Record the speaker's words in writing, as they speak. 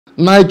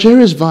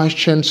Nigeria's Vice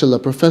Chancellor,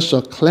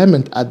 Professor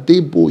Clement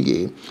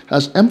ADEBOOYE,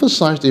 has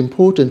emphasized the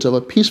importance of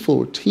a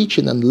peaceful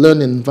teaching and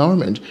learning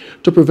environment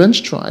to prevent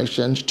strikes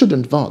and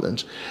student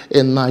violence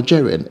in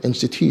Nigerian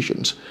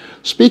institutions.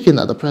 Speaking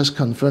at the press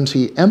conference,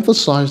 he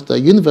emphasized the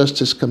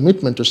university's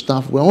commitment to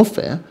staff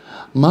welfare,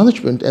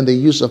 management, and the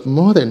use of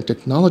modern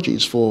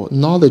technologies for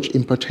knowledge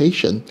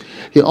impartation.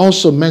 He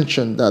also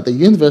mentioned that the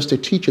university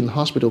teaching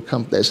hospital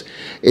complex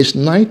is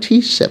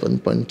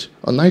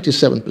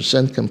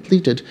 97%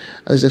 completed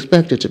and is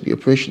expected to be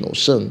operational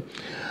soon.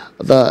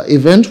 The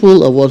event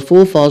will award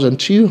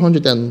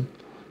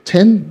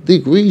 4,210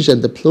 degrees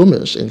and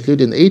diplomas,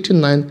 including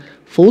 89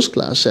 first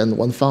class and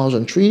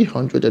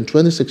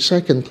 1,326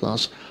 second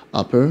class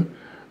upper,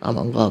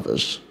 among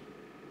others.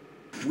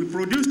 We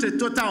produced a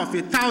total of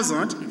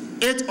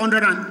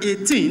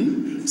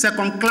 1,818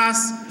 second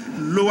class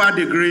lower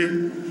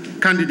degree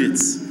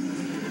candidates,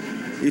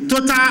 a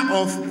total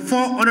of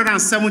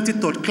 470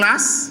 third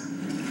class,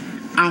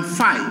 and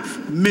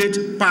 5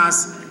 made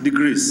pass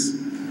degrees.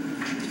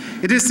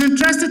 It is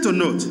interesting to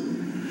note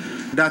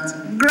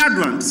that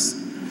graduates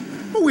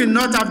who will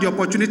not have the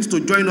opportunity to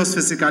join us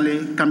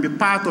physically can be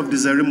part of the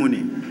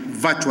ceremony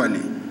virtually.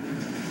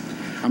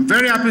 I'm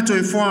very happy to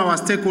inform our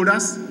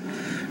stakeholders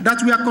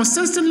that we are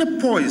consistently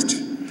poised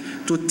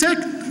to take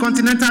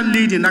continental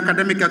lead in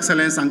academic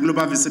excellence and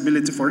global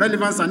visibility for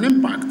relevance and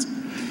impact.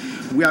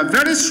 We are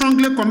very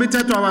strongly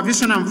committed to our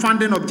vision and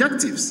funding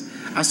objectives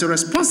as a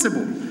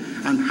responsible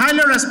and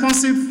highly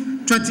responsive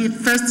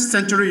 21st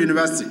century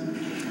university.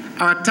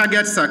 Our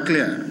targets are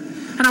clear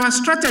and our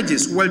strategy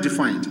is well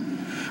defined.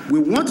 We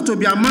want to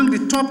be among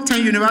the top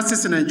 10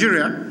 universities in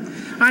Nigeria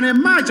and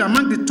emerge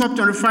among the top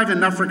 25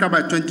 in Africa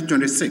by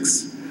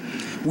 2026.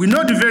 We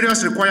know the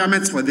various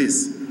requirements for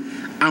this,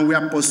 and we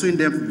are pursuing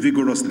them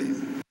vigorously.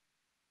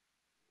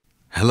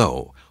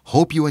 Hello,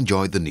 hope you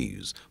enjoyed the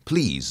news.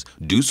 Please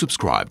do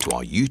subscribe to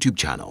our YouTube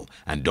channel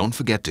and don't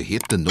forget to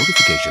hit the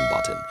notification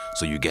button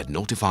so you get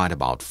notified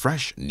about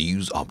fresh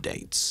news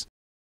updates.